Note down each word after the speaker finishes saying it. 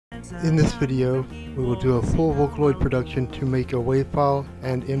In this video, we will do a full Vocaloid production to make a WAV file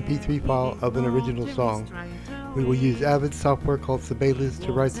and MP3 file of an original song. We will use Avid software called Sibelius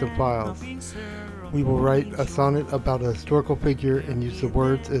to write some files. We will write a sonnet about a historical figure and use the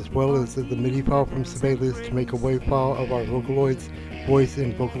words as well as the Midi file from Sibelius to make a WAV file of our Vocaloid's voice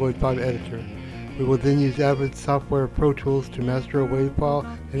in Vocaloid 5 editor. We will then use Avid software Pro Tools to master a WAV file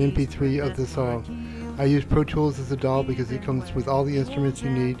and MP3 of the song. I use Pro Tools as a DAW because it comes with all the instruments you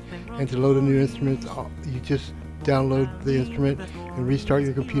need, and to load a new instrument, you just download the instrument and restart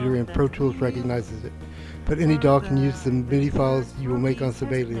your computer and Pro Tools recognizes it. But any DAW can use the MIDI files you will make on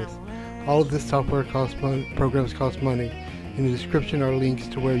Sibelius. All of this software programs cost money. In the description are links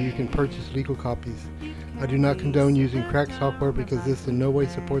to where you can purchase legal copies. I do not condone using crack software because this in no way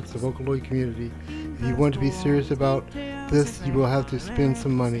supports the Vocaloid community. If you want to be serious about this, you will have to spend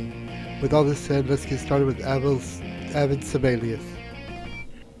some money. With all this said, let's get started with Avid Sibelius.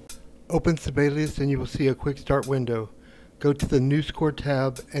 Open Sibelius and you will see a quick start window. Go to the New Score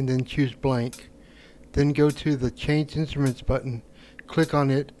tab and then choose Blank. Then go to the Change Instruments button. Click on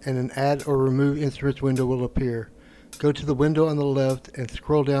it and an Add or Remove Instruments window will appear. Go to the window on the left and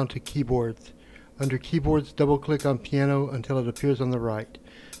scroll down to Keyboards. Under Keyboards, double-click on Piano until it appears on the right.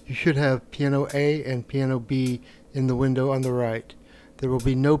 You should have Piano A and Piano B in the window on the right. There will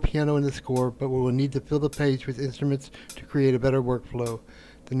be no piano in the score, but we will need to fill the page with instruments to create a better workflow.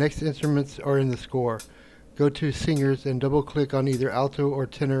 The next instruments are in the score. Go to Singers and double-click on either alto or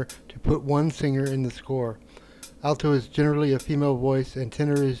tenor to put one singer in the score. Alto is generally a female voice and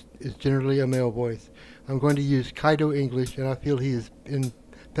tenor is generally a male voice. I'm going to use Kaido English and I feel he is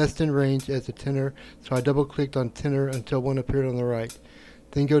best in range as a tenor, so I double-clicked on tenor until one appeared on the right.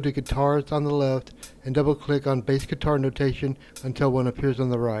 Then go to Guitars on the left and double-click on Bass Guitar Notation until one appears on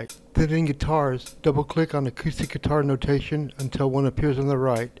the right. Then in Guitars, double-click on Acoustic Guitar Notation until one appears on the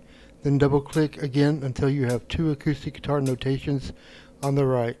right. Then double-click again until you have two Acoustic Guitar Notations on the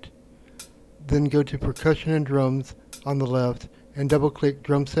right. Then go to Percussion and Drums on the left and double-click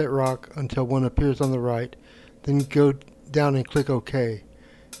Drum Set Rock until one appears on the right. Then go down and click OK.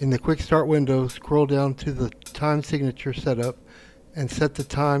 In the Quick Start window, scroll down to the Time Signature Setup and set the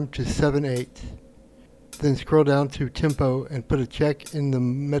time to 7/8. Then scroll down to Tempo and put a check in the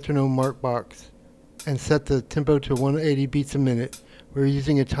metronome mark box and set the tempo to 180 beats a minute. We're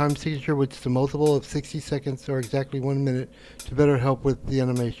using a time signature which is a multiple of 60 seconds or exactly 1 minute to better help with the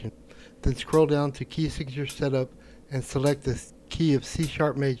animation. Then scroll down to Key Signature Setup and select the key of C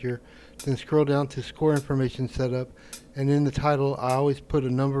sharp major. Then scroll down to Score Information Setup, and in the title I always put a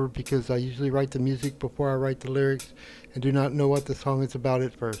number because I usually write the music before I write the lyrics and do not know what the song is about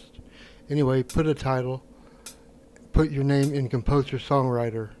at first. Anyway, put a title, put your name in composer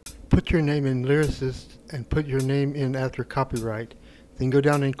songwriter, put your name in lyricist, and put your name in after copyright. Then go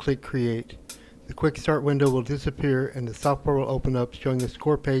down and click Create. The Quick Start window will disappear and the software will open up showing a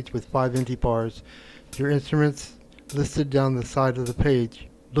score page with 5 empty bars. Your instruments listed down the side of the page.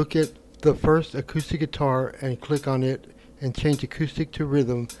 Look at the first acoustic guitar and click on it and change acoustic to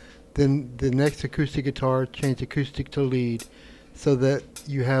rhythm. Then the next acoustic guitar, change acoustic to lead so that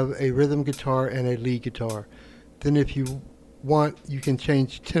you have a rhythm guitar and a lead guitar. Then if you want, you can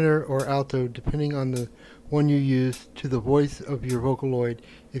change tenor or alto depending on the one you use to the voice of your Vocaloid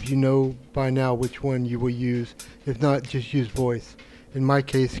if you know by now which one you will use. If not, just use voice. In my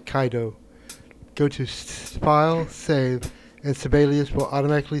case, Kaido. Go to File, Save, and Sibelius will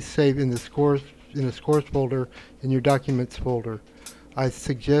automatically save in the scores folder in your Documents folder. I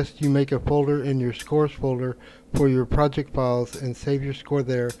suggest you make a folder in your Scores folder for your project files and save your score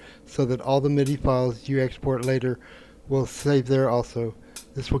there so that all the MIDI files you export later will save there also.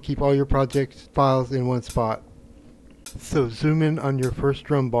 This will keep all your project files in one spot. So zoom in on your first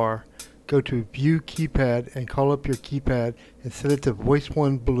drum bar. Go to View Keypad and call up your keypad and set it to Voice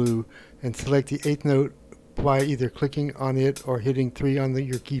 1 Blue and select the 8th note by either clicking on it or hitting 3 on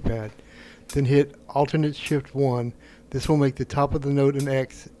your keypad. Then hit Alternate Shift 1. This will make the top of the note an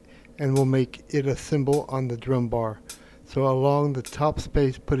X and will make it a symbol on the drum bar. So along the top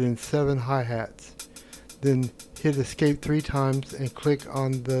space put in 7 hi-hats. Then hit Escape 3 times and click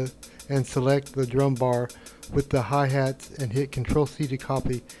on and select the drum bar with the hi-hats and hit Ctrl C to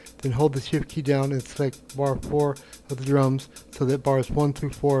copy. Then hold the Shift key down and select bar 4 of the drums so that bars 1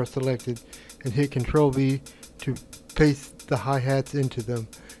 through 4 are selected, and hit Ctrl V to paste the hi-hats into them.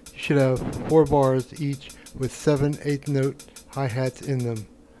 You should have 4 bars each with 7 8th note hi-hats in them.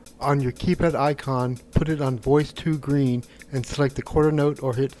 On your keypad icon, put it on Voice 2 green and select the quarter note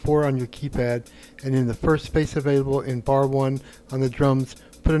or hit 4 on your keypad, and in the first space available in bar 1 on the drums,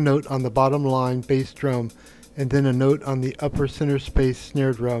 put a note on the bottom line bass drum and then a note on the upper center space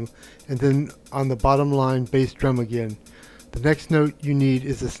snare drum, and then on the bottom line bass drum again. The next note you need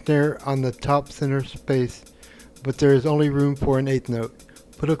is a snare on the top center space, but there is only room for an eighth note.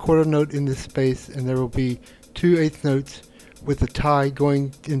 Put a quarter note in this space and there will be 2 eighth notes with a tie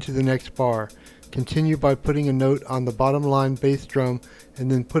going into the next bar. Continue by putting a note on the bottom line bass drum and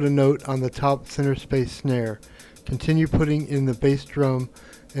then put a note on the top center space snare. Continue putting in the bass drum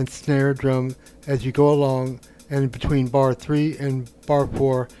and snare drum as you go along, and between bar 3 and bar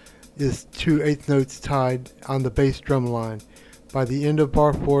 4 is 2 eighth notes tied on the bass drum line. By the end of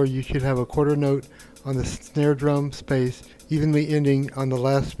bar 4 you should have a quarter note on the snare drum space, evenly ending on the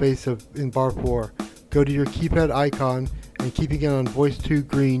last space in bar 4. Go to your keypad icon and keeping it on voice 2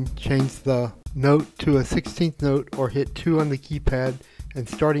 green, change the note to a 16th note or hit 2 on the keypad, and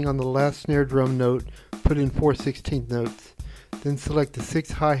starting on the last snare drum note, put in 4 16th notes. Then select the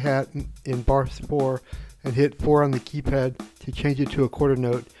 6th hi-hat in bar 4 and hit 4 on the keypad to change it to a quarter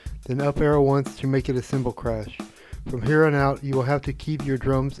note, then up arrow once to make it a cymbal crash. From here on out, you will have to keep your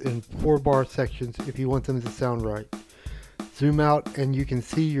drums in 4-bar sections if you want them to sound right. Zoom out and you can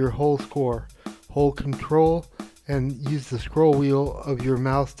see your whole score. Hold Control and use the scroll wheel of your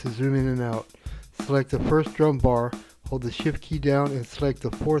mouse to zoom in and out. Select the first drum bar, hold the Shift key down and select the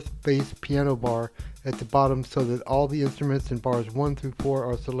 4th bass piano bar at the bottom so that all the instruments in bars 1 through 4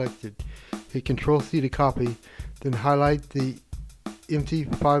 are selected. Hit Control C to copy, then highlight the empty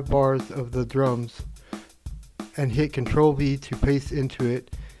 5 bars of the drums and hit Control V to paste into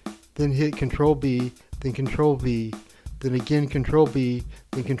it, then hit Control B, then Control V, then again Control B,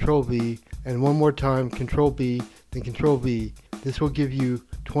 then Control V, and one more time Control B, then Control V. This will give you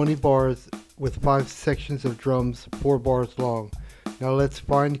 20 bars with 5 sections of drums 4 bars long. Now let's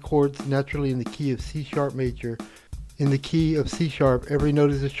find chords naturally in the key of C sharp major. In the key of C sharp, every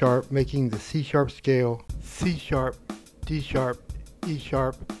note is a sharp, making the C sharp scale C sharp, D sharp, E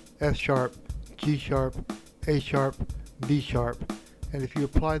sharp, F sharp, G sharp, A sharp, B sharp. And if you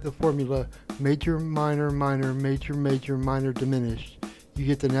apply the formula major, minor, minor, major, major, minor, diminished, you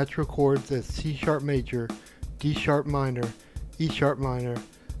get the natural chords as C sharp major, D sharp minor, E sharp minor,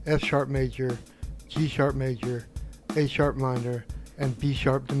 F sharp major, G sharp major, A sharp minor, and B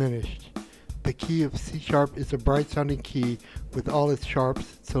sharp diminished. The key of C sharp is a bright sounding key with all its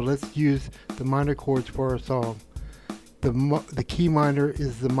sharps, so let's use the minor chords for our song. The key minor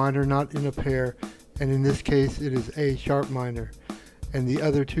is the minor not in a pair, and in this case it is A sharp minor, and the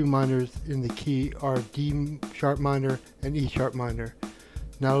other 2 minors in the key are D sharp minor and E sharp minor.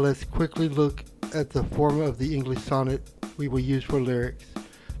 Now let's quickly look at the form of the English sonnet we will use for lyrics.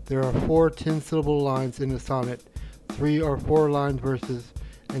 There are 4 10-syllable lines in a sonnet, 3 or 4 line verses,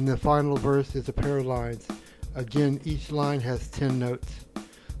 and the final verse is a pair of lines. Again, each line has 10 notes.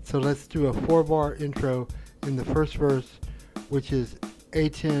 So let's do a 4-bar intro in the first verse, which is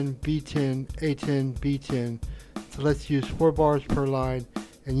A10, B10, A10, B10. So let's use 4 bars per line,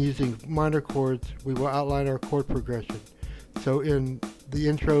 and using minor chords, we will outline our chord progression. So in the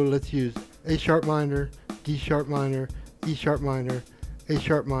intro, let's use A sharp minor, D sharp minor, E sharp minor, A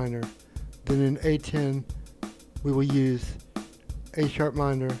sharp minor. Then in A10, we will use A sharp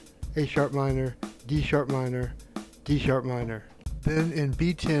minor, D sharp minor, D sharp minor. Then in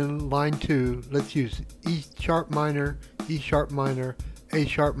B10 line 2, let's use E sharp minor, A sharp minor, A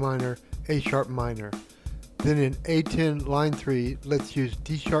sharp minor. Then in A10 line 3, let's use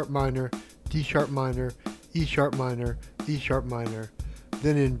D sharp minor, E sharp minor.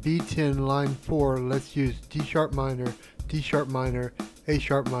 Then in B10 line 4, let's use D sharp minor, A sharp minor.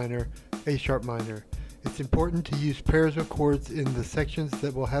 It's important to use pairs of chords in the sections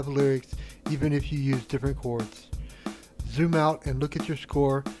that will have lyrics, even if you use different chords. Zoom out and look at your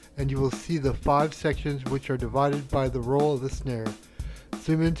score, and you will see the 5 sections which are divided by the roll of the snare.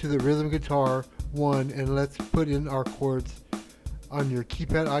 Zoom into the rhythm guitar 1 and let's put in our chords. On your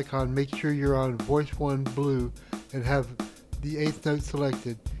keypad icon, make sure you're on voice 1 blue and have the 8th note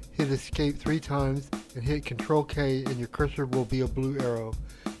selected. Hit escape 3 times and hit Control K and your cursor will be a blue arrow.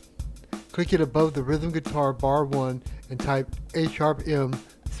 Click it above the rhythm guitar bar 1 and type A sharp M,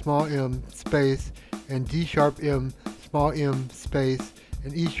 small m, space, and D sharp M, small m, space,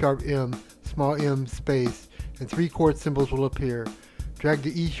 and E sharp M, small m, space, and 3 chord symbols will appear. Drag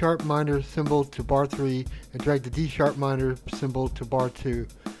the E sharp minor symbol to bar 3 and drag the D sharp minor symbol to bar 2.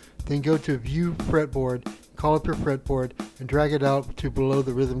 Then go to View Fretboard, call up your fretboard, and drag it out to below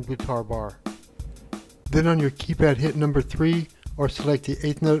the rhythm guitar bar. Then on your keypad hit number 3 or select the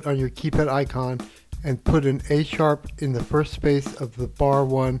 8th note on your keypad icon and put an A sharp in the first space of the bar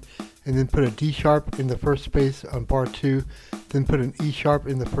 1, and then put a D sharp in the first space on bar 2, then put an E sharp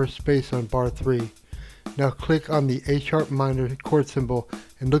in the first space on bar 3. Now click on the A sharp minor chord symbol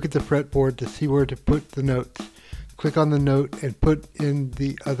and look at the fretboard to see where to put the notes. Click on the note and put in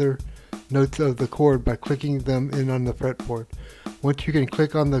the other notes of the chord by clicking them in on the fretboard. Once you can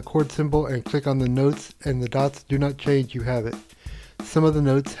click on the chord symbol and click on the notes and the dots do not change, you have it. Some of the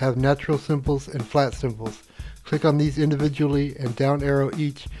notes have natural symbols and flat symbols. Click on these individually and down arrow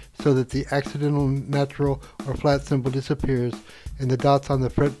each so that the accidental natural or flat symbol disappears and the dots on the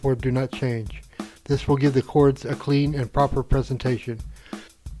fretboard do not change. This will give the chords a clean and proper presentation.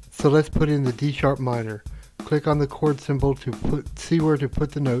 So let's put in the D sharp minor. Click on the chord symbol to see where to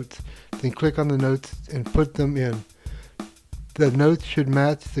put the notes, then click on the notes and put them in. The notes should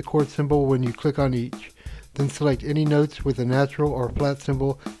match the chord symbol when you click on each. Then select any notes with a natural or flat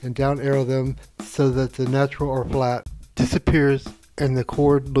symbol and down arrow them so that the natural or flat disappears and the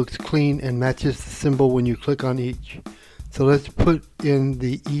chord looks clean and matches the symbol when you click on each. So let's put in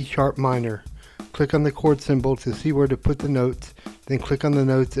the E sharp minor. Click on the chord symbol to see where to put the notes, then click on the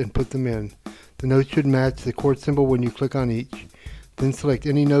notes and put them in. The notes should match the chord symbol when you click on each. Then select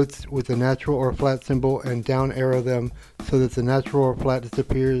any notes with a natural or flat symbol and down arrow them so that the natural or flat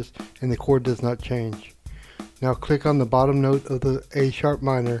disappears and the chord does not change. Now click on the bottom note of the A sharp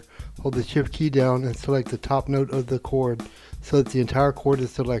minor, hold the shift key down and select the top note of the chord so that the entire chord is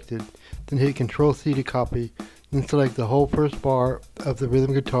selected. Then hit Ctrl C to copy. Then select the whole first bar of the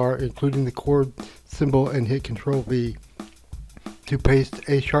rhythm guitar including the chord symbol and hit Ctrl V to paste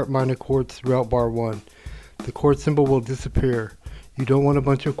A sharp minor chords throughout bar 1. The chord symbol will disappear. You don't want a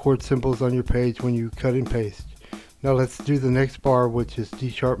bunch of chord symbols on your page when you cut and paste. Now let's do the next bar, which is D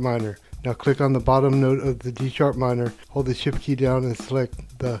sharp minor. Now click on the bottom note of the D sharp minor, hold the shift key down and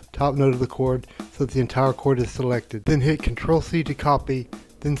select the top note of the chord so that the entire chord is selected. Then hit Ctrl C to copy,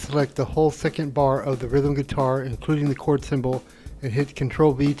 then select the whole second bar of the rhythm guitar including the chord symbol and hit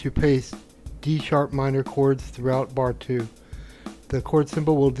Ctrl V to paste D sharp minor chords throughout bar 2. The chord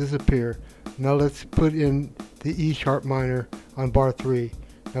symbol will disappear. Now let's put in the E sharp minor on bar 3.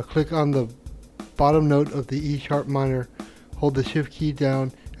 Now click on the bottom note of the E sharp minor, hold the shift key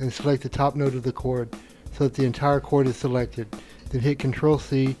down and select the top note of the chord so that the entire chord is selected. Then hit Ctrl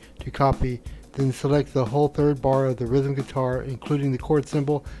C to copy, then select the whole third bar of the rhythm guitar including the chord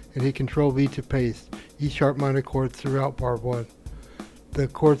symbol and hit Ctrl V to paste E sharp minor chords throughout bar 1. The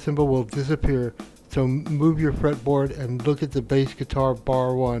chord symbol will disappear, so move your fretboard and look at the bass guitar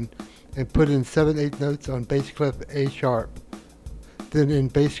bar 1 and put in 7/8 notes on bass clef A sharp. Then in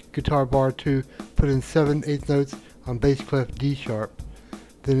bass guitar bar 2, put in 7/8 notes on bass clef D sharp.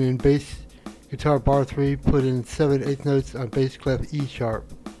 Then in bass guitar bar 3, put in 7/8 notes on bass clef E sharp.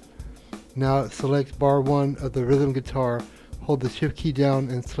 Now select bar 1 of the rhythm guitar, hold the shift key down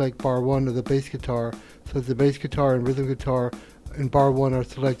and select bar 1 of the bass guitar so that the bass guitar and rhythm guitar in bar 1 are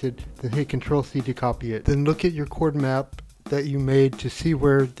selected, then hit Ctrl C to copy it. Then look at your chord map that you made to see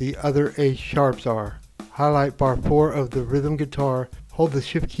where the other A sharps are. Highlight bar 4 of the rhythm guitar, hold the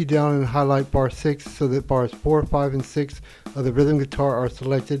shift key down and highlight bar 6 so that bars 4, 5, and 6 of the rhythm guitar are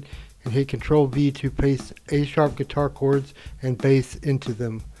selected and hit Ctrl V to paste A sharp guitar chords and bass into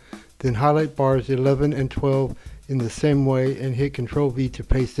them. Then highlight bars 11 and 12 in the same way and hit Ctrl V to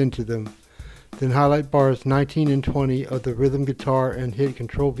paste into them. Then highlight bars 19 and 20 of the rhythm guitar and hit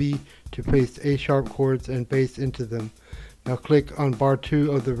Ctrl V to paste A sharp chords and bass into them. Now click on bar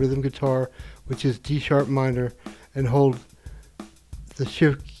 2 of the rhythm guitar, which is D sharp minor, and hold the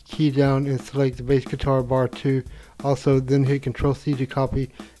shift key down and select the bass guitar bar 2. Also then hit Ctrl C to copy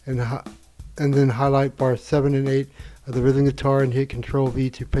and then highlight bars 7 and 8 of the rhythm guitar and hit Ctrl V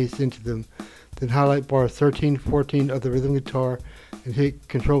to paste into them. Then highlight bars 13, 14 of the rhythm guitar and hit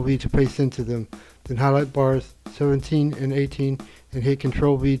Ctrl V to paste into them. Then highlight bars 17 and 18 and hit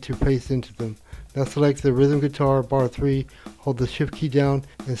Ctrl V to paste into them. Now select the rhythm guitar bar 3, hold the shift key down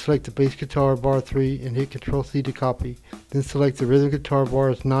and select the bass guitar bar 3 and hit Ctrl C to copy. Then select the rhythm guitar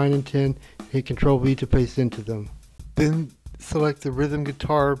bars 9 and 10 and hit Ctrl V to paste into them. Then select the rhythm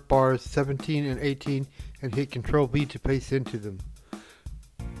guitar bars 17 and 18 and hit Ctrl V to paste into them.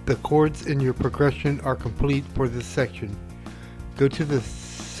 The chords in your progression are complete for this section. Go to the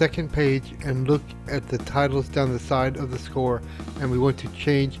second page and look at the titles down the side of the score, and we want to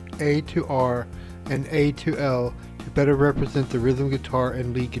change A to R and A to L to better represent the rhythm guitar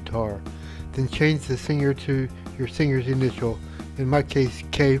and lead guitar. Then change the singer to your singer's initial, in my case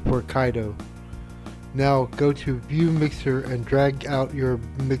K for Kaido. Now go to View Mixer and drag out your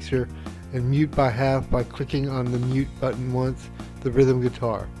mixer and mute by half by clicking on the mute button once the rhythm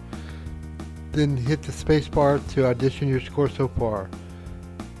guitar. Then hit the spacebar to audition your score so far.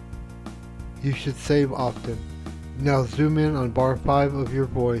 You should save often. Now zoom in on bar 5 of your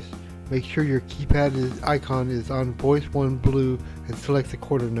voice, Make sure your keypad icon is on voice 1 blue and select the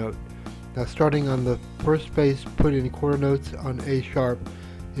quarter note. Now starting on the first space, put in quarter notes on A sharp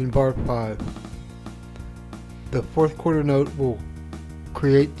in bar 5. The fourth quarter note will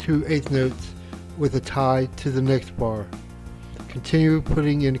create 2 eighth notes with a tie to the next bar. Continue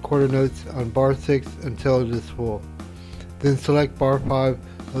putting in quarter notes on bar 6 until it is full. Then select bar 5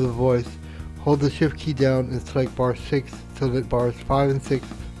 of the voice, hold the shift key down and select bar 6 so that bars 5 and 6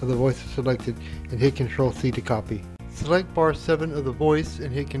 of the voice are selected, and hit Ctrl C to copy. Select bar 7 of the voice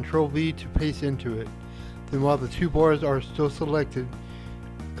and hit Ctrl V to paste into it. Then while the 2 bars are still selected,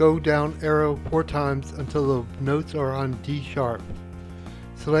 go down arrow 4 times until the notes are on D sharp.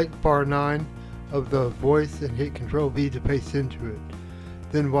 Select bar 9 of the voice and hit Ctrl V to paste into it.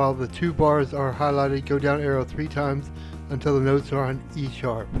 Then while the 2 bars are highlighted, go down arrow 3 times until the notes are on E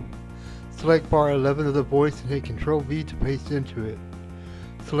sharp. Select bar 11 of the voice and hit Ctrl V to paste into it.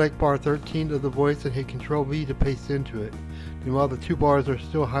 Select bar 13 of the voice and hit Ctrl V to paste into it. Then while the 2 bars are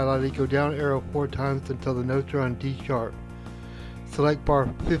still highlighted, go down arrow 4 times until the notes are on D sharp. Select bar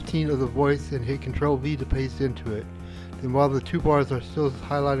 15 of the voice and hit Ctrl V to paste into it. Then while the 2 bars are still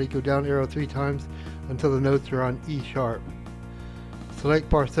highlighted, go down arrow 3 times until the notes are on E sharp. Select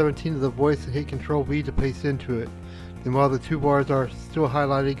bar 17 of the voice and hit Ctrl V to paste into it. Then while the 2 bars are still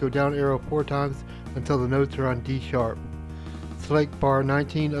highlighted, go down arrow 4 times until the notes are on D sharp. Select bar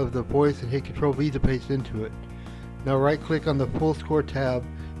 19 of the voice and hit Ctrl V to paste into it. Now right click on the full score tab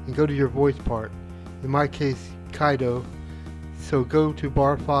and go to your voice part, in my case Kaido, so go to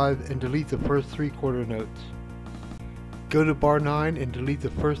bar 5 and delete the first 3 quarter notes. Go to bar 9 and delete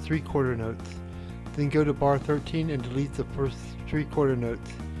the first 3 quarter notes. Then go to bar 13 and delete the first 3 quarter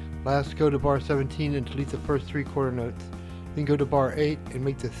notes. Last, go to bar 17 and delete the first 3 quarter notes. Then go to bar 8 and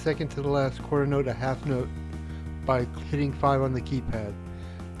make the second to the last quarter note a half note by hitting 5 on the keypad.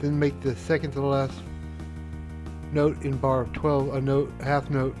 Then make the second to the last note in bar 12 a half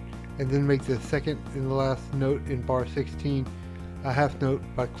note, and then make the second and the last note in bar 16 a half note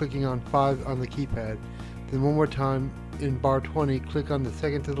by clicking on 5 on the keypad. Then one more time in bar 20, click on the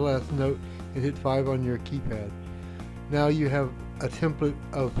second to the last note and hit 5 on your keypad. Now you have a template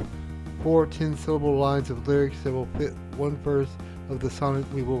of 4 10-syllable lines of lyrics that will fit one verse of the sonnet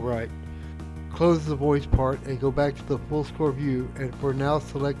we will write. Close the voice part and go back to the full score view, and for now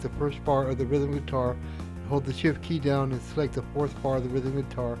select the first bar of the rhythm guitar and hold the shift key down and select the 4th bar of the rhythm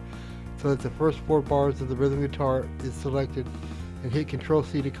guitar so that the first 4 bars of the rhythm guitar is selected, and hit Ctrl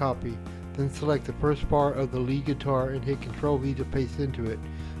C to copy. Then select the first bar of the lead guitar and hit Ctrl V to paste into it.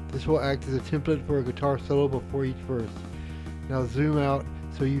 This will act as a template for a guitar solo before each verse. Now zoom out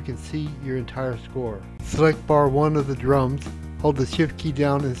so you can see your entire score. Select bar 1 of the drums, hold the shift key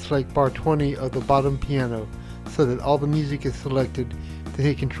down and select bar 20 of the bottom piano so that all the music is selected, then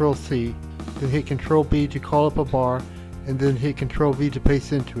hit Ctrl C, then hit Ctrl B to call up a bar, and then hit Ctrl V to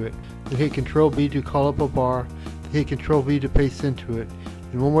paste into it. Then hit Ctrl B to call up a bar, then hit Ctrl V to paste into it.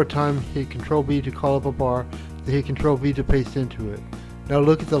 Then one more time hit Ctrl B to call up a bar, then hit Ctrl V to paste into it. Now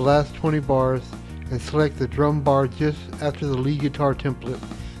look at the last 20 bars and select the drum bar just after the lead guitar template,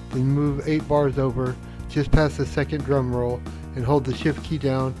 then move 8 bars over just past the second drum roll and hold the shift key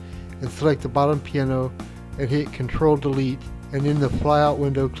down and select the bottom piano and hit Ctrl Delete, and in the flyout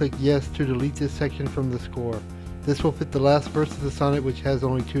window click Yes to delete this section from the score. This will fit the last verse of the sonnet, which has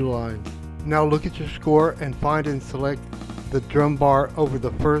only 2 lines. Now look at your score and find and select the drum bar over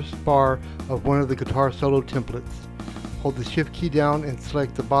the first bar of one of the guitar solo templates. Hold the shift key down and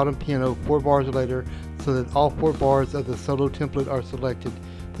select the bottom piano 4 bars later so that all 4 bars of the solo template are selected.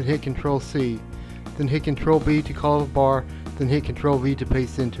 Then hit Ctrl C. Then hit Ctrl B to call up a bar, then hit Ctrl V to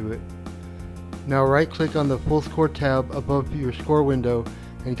paste into it. Now right click on the full score tab above your score window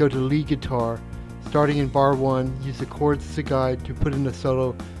and go to lead guitar. Starting in bar 1, use the chords as a guide to put in a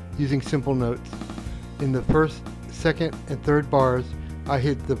solo using simple notes. In the first, second, and third bars, I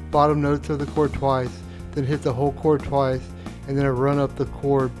hit the bottom notes of the chord twice, then hit the whole chord twice, and then I run up the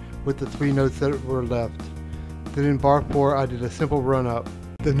chord with the 3 notes that were left. Then in bar 4, I did a simple run up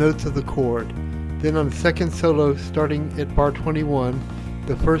the notes of the chord. Then on the second solo, starting at bar 21,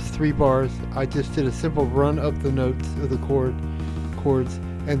 the first 3 bars, I just did a simple run up the notes of the chords,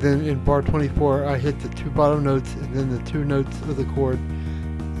 and then in bar 24, I hit the 2 bottom notes and then the 2 notes of the chord,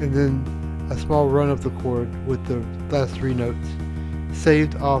 and then a small run up the chord with the last 3 notes.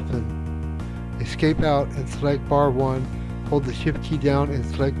 Saved often. Escape out and select bar 1, hold the shift key down and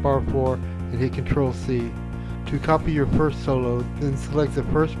select bar 4 and hit Ctrl C. To copy your first solo, then select the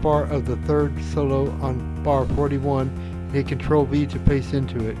first bar of the third solo on bar 41 and hit Ctrl V to paste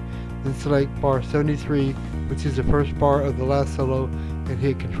into it. then select bar 73, which is the first bar of the last solo, and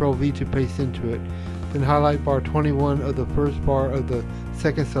hit Ctrl V to paste into it. Then highlight bar 21 of the first bar of the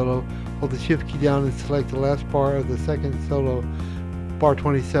second solo, hold the shift key down and select the last bar of the second solo, bar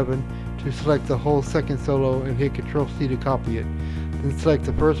 27, to select the whole second solo and hit Ctrl C to copy it. Then select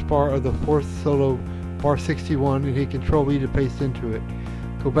the first bar of the fourth solo, bar 61, and hit Ctrl V to paste into it.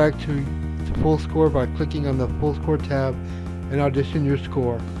 Go back to full score by clicking on the full score tab and audition your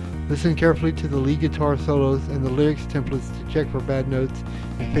score. Listen carefully to the lead guitar solos and the lyrics templates to check for bad notes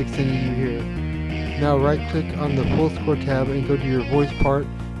and fix any you hear. Now right click on the full score tab and go to your voice part,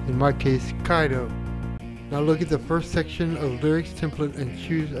 in my case Kaido. Now look at the first section of lyrics template and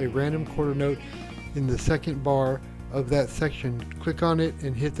choose a random quarter note in the second bar of that section. Click on it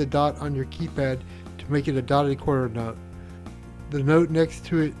and hit the dot on your keypad to make it a dotted quarter note. The note next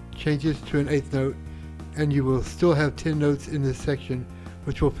to it changes to an eighth note, and you will still have 10 notes in this section,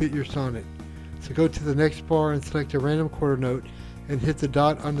 which will fit your sonnet. So go to the next bar and select a random quarter note and hit the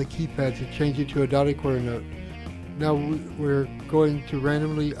dot on the keypad to change it to a dotted quarter note. Now we're going to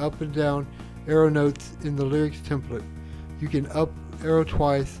randomly up and down arrow notes in the lyrics template. You can up arrow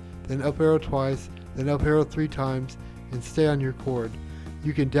twice, then up arrow twice, then up arrow 3 times, and stay on your chord.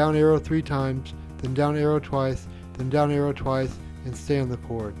 You can down arrow 3 times, then down arrow twice, then down arrow twice, and stay on the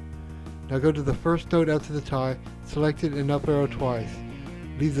chord. Now go to the first note after the tie, select it and up arrow twice.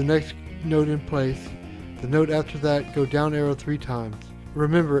 Leave the next note in place. The note after that, go down arrow 3 times.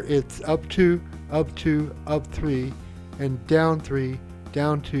 Remember, it's up 2, up 2, up 3, and down 3,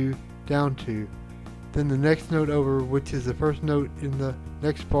 down 2, down 2. Then the next note over, which is the first note in the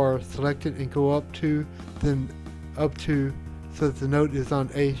next bar, select it and go up 2, then up 2, so that the note is on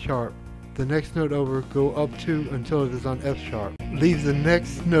A sharp. The next note over, go up 2 until it is on F sharp. Leave the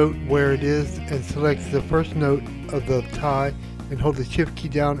next note where it is and select the first note of the tie and hold the shift key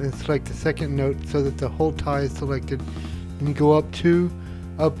down and select the second note so that the whole tie is selected. Then go up 2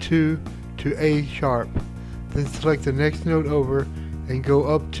 to A sharp. Then select the next note over and go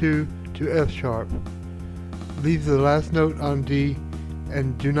up 2 to F sharp. Leave the last note on D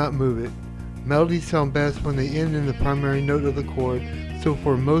and do not move it. Melodies sound best when they end in the primary note of the chord, so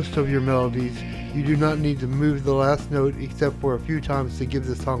for most of your melodies, you do not need to move the last note except for a few times to give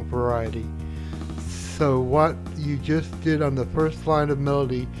the song variety. So what you just did on the first line of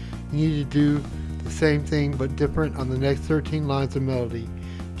melody, you need to do the same thing but different on the next 13 lines of melody.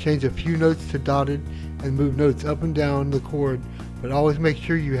 Change a few notes to dotted and move notes up and down the chord, but always make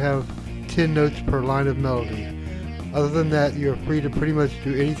sure you have 10 notes per line of melody. Other than that, you are free to pretty much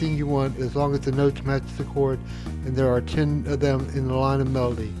do anything you want as long as the notes match the chord and there are 10 of them in the line of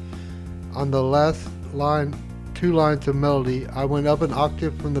melody. On the last line, 2 lines of melody, I went up an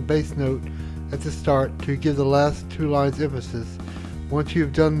octave from the bass note at the start to give the last 2 lines emphasis. Once you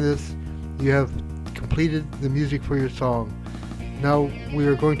have done this, you have completed the music for your song. Now we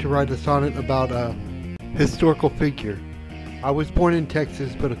are going to write a sonnet about a historical figure. I was born in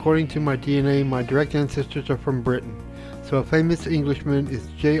Texas, but according to my DNA, my direct ancestors are from Britain. So a famous Englishman is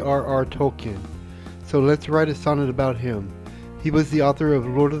J.R.R. Tolkien. So let's write a sonnet about him. He was the author of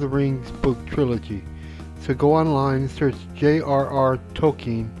Lord of the Rings book trilogy. So go online and search J.R.R.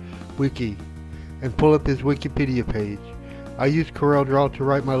 Tolkien wiki and pull up his Wikipedia page. I use CorelDRAW to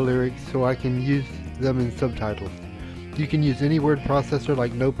write my lyrics so I can use them in subtitles. You can use any word processor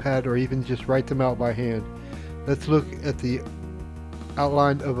like Notepad or even just write them out by hand. Let's look at the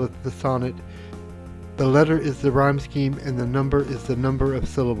outline of the sonnet. The letter is the rhyme scheme and the number is the number of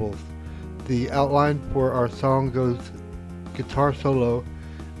syllables. The outline for our song goes guitar solo,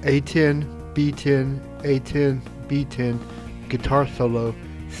 A10, B10, A10, B10, guitar solo,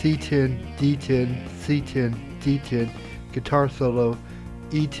 C10, D10, C10, D10, guitar solo,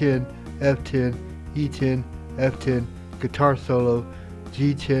 E10, F10, E10, F10, guitar solo,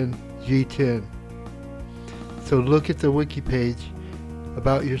 G10, G10. So look at the wiki page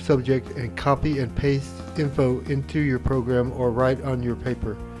about your subject and copy and paste info into your program or write on your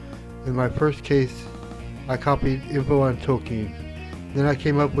paper. In my first case, I copied info on Tolkien. Then I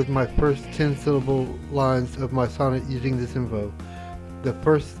came up with my first 10 syllable lines of my sonnet using this info. The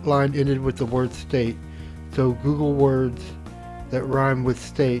first line ended with the word state, so Google words that rhyme with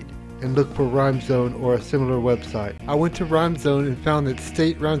state and look for RhymeZone or a similar website. I went to RhymeZone and found that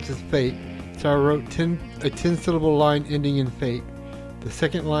state rhymes with fate, so I wrote a 10 syllable line ending in fate. The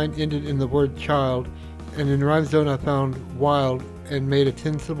second line ended in the word child, and in RhymeZone I found wild and made a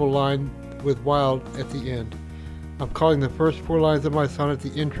 10 syllable line with wild at the end. I'm calling the first 4 lines of my sonnet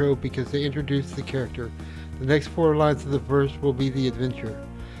the intro because they introduce the character. The next 4 lines of the verse will be the adventure.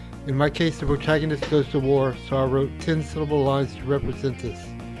 In my case, the protagonist goes to war, so I wrote 10 syllable lines to represent this.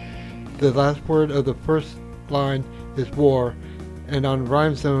 the last word of the first line is war, and on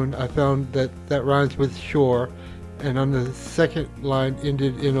Rhyme Zone I found that rhymes with shore, and on the second line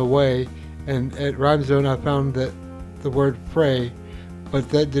ended in away, and at Rhyme Zone I found that the word fray, but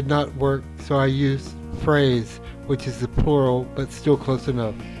that did not work, so I used phrase, which is the plural but still close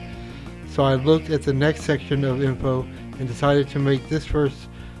enough. So I looked at the next section of info and decided to make this verse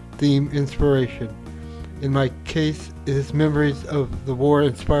theme inspiration. In my case, his memories of the war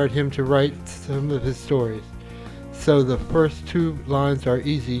inspired him to write some of his stories. So the first two lines are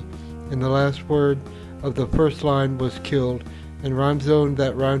easy, and the last word of the first line was killed, and Rhyme Zone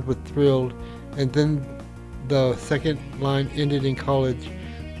that rhymed with thrilled, and then the second line ended in college,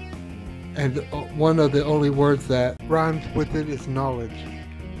 and one of the only words that rhymes with it is knowledge.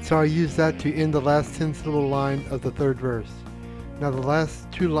 So I used that to end the last 10-syllable line of the third verse. Now the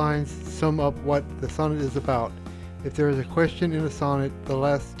last two lines sum up what the sonnet is about. If there is a question in a sonnet, the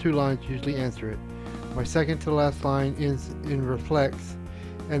last two lines usually answer it. My second to last line ends in reflects,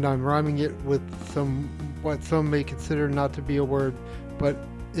 and I'm rhyming it with what some may consider not to be a word, but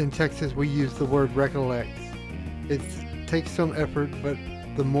in Texas we use the word recollects. It takes some effort, but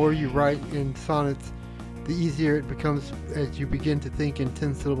the more you write in sonnets, the easier it becomes as you begin to think in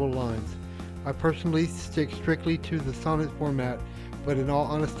 10-syllable lines. I personally stick strictly to the sonnet format, but in all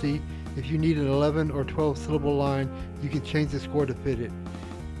honesty, if you need an 11 or 12-syllable line, you can change the score to fit it.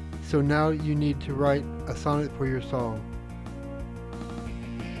 So now you need to write a sonnet for your song.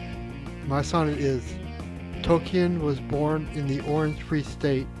 My sonnet is: Tolkien was born in the Orange Free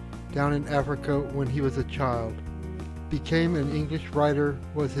State down in Africa when he was a child. Became an English writer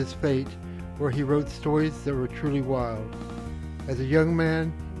was his fate, where he wrote stories that were truly wild. As a young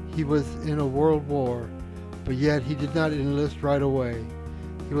man, he was in a world war, but yet he did not enlist right away.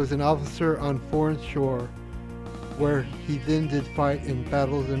 He was an officer on foreign shore, where he then did fight in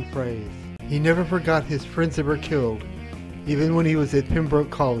battles and frays. He never forgot his friends that were killed, even when he was at Pembroke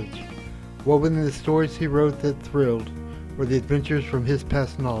College. Woven in the stories he wrote that thrilled were the adventures from his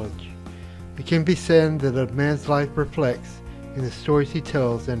past knowledge. It can be said that a man's life reflects in the stories he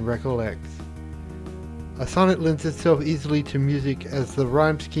tells and recollects. A sonnet lends itself easily to music as the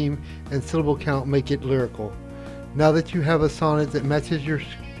rhyme scheme and syllable count make it lyrical. Now that you have a sonnet that matches your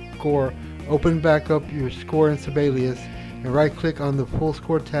score, open back up your score in Sibelius and right-click on the full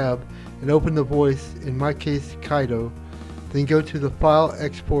score tab and open the voice, in my case Kaido. Then go to the File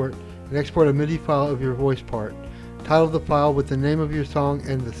Export and export a Midi file of your voice part. Title the file with the name of your song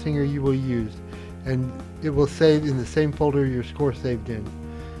and the singer you will use, and it will save in the same folder your score saved in.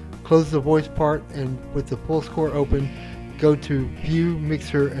 Close the voice part, and with the full score open, go to View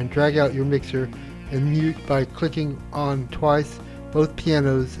Mixer and drag out your mixer and mute by clicking on twice both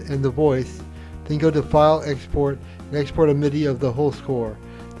pianos and the voice. Then go to File Export and export a Midi of the whole score.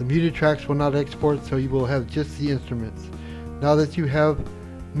 The muted tracks will not export, so you will have just the instruments. Now that you have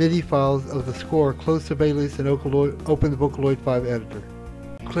Midi files of the score, close Sibelius and open the Vocaloid 5 editor.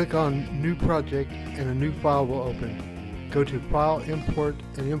 Click on New Project and a new file will open. Go to File, Import,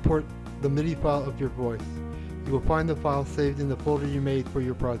 and import the Midi file of your voice. You will find the file saved in the folder you made for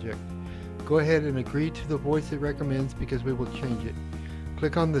your project. Go ahead and agree to the voice it recommends because we will change it.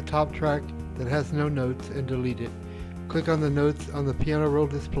 Click on the top track that has no notes and delete it. Click on the notes on the piano roll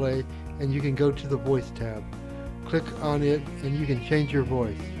display and you can go to the Voice tab. Click on it and you can change your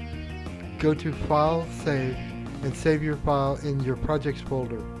voice. Go to File, Save, and save your file in your projects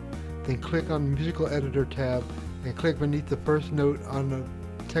folder. Then click on Musical Editor tab and click beneath the first note on the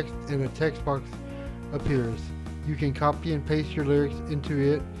text, and a text box appears. You can copy and paste your lyrics into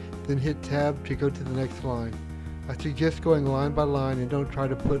it, then hit tab to go to the next line. I suggest going line by line and don't try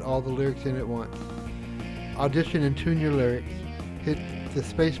to put all the lyrics in at once. Audition and tune your lyrics. Hit the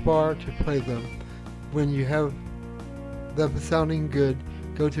space bar to play them. When you have them sounding good,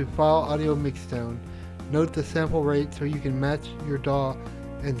 go to File, Audio Mixdown. Note the sample rate so you can match your DAW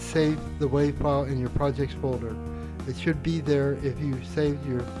and save the WAV file in your projects folder. It should be there if you saved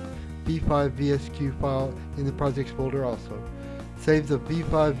your V5 VSQ file in the projects folder also. Save the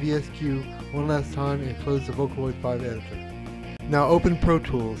V5 VSQ one last time and close the Vocaloid 5 editor. Now open Pro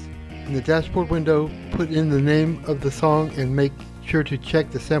Tools. In the dashboard window, put in the name of the song and make sure to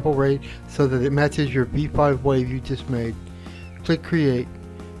check the sample rate so that it matches your V5 wave you just made. Click Create.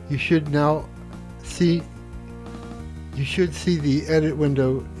 You should see the edit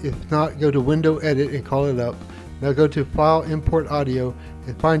window. If not, go to Window Edit and call it up. Now go to File, Import Audio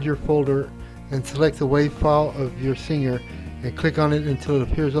and find your folder and select the WAV file of your singer and click on it until it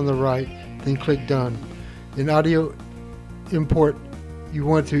appears on the right, then click Done. In Audio Import, you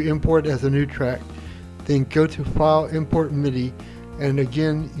want to import as a new track. Then go to File, Import Midi And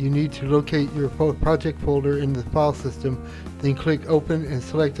again, you need to locate your project folder in the file system, then click Open and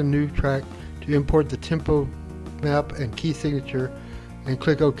select a new track to import the tempo map and key signature, and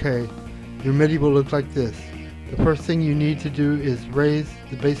click OK. Your MIDI will look like this. The first thing you need to do is raise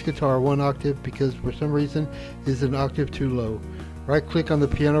the bass guitar 1 octave because for some reason it's an octave too low. Right click on the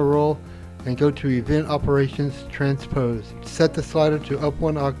piano roll and go to Event Operations Transpose. Set the slider to up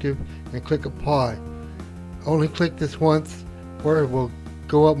 1 octave and click Apply. Only click this once or it will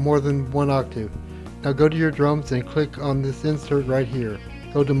go up more than 1 octave. Now go to your drums and click on this insert right here.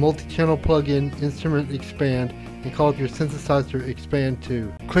 Go to Multi-Channel Plugin, Instrument Expand, and call up your synthesizer Expand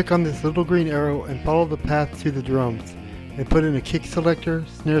 2. Click on this little green arrow and follow the path to the drums, and put in a kick selector,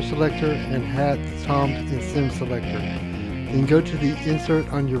 snare selector, and hat, toms, and sim selector. Then go to the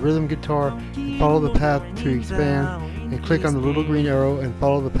insert on your rhythm guitar and follow the path to Expand, and click on the little green arrow and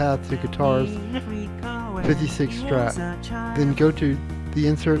follow the path to Guitars 56 Strat. Then go to the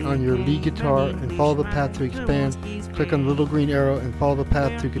insert on your lead guitar and follow the path to Expand, click on the little green arrow and follow the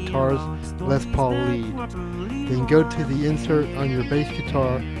path to Guitars Les Paul Lead. Then go to the insert on your bass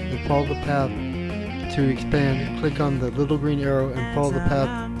guitar and follow the path to Expand, click on the little green arrow and follow the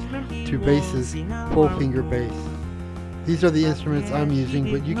path to Basses, full finger bass. These are the instruments I'm using,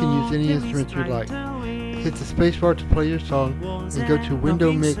 but you can use any instruments you like. Hit the spacebar to play your song and go to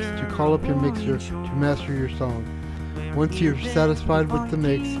Window Mix to call up your mixer to master your song. Once you're satisfied with the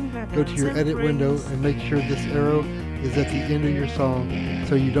mix, go to your edit window and make sure this arrow is at the end of your song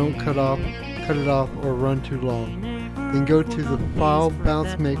so you don't cut it off or run too long. Then go to the File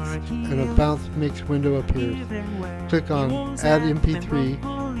Bounce Mix and a Bounce Mix window appears. Click on Add MP3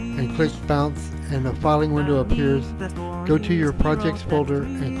 and click Bounce and a filing window appears. Go to your projects folder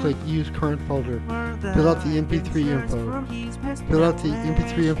and click Use Current Folder. Fill out the MP3 info. Fill out the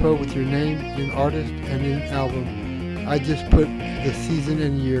MP3 info with your name, in artist, and in album. I just put the season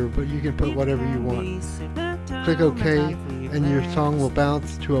and year, but you can put whatever you want. Click OK and your song will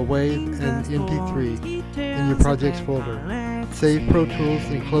bounce to a WAV and MP3 in your projects folder. Save Pro Tools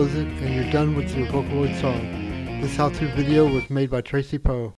and close it and you're done with your Vocaloid song. This how-to video was made by Tracy Poe.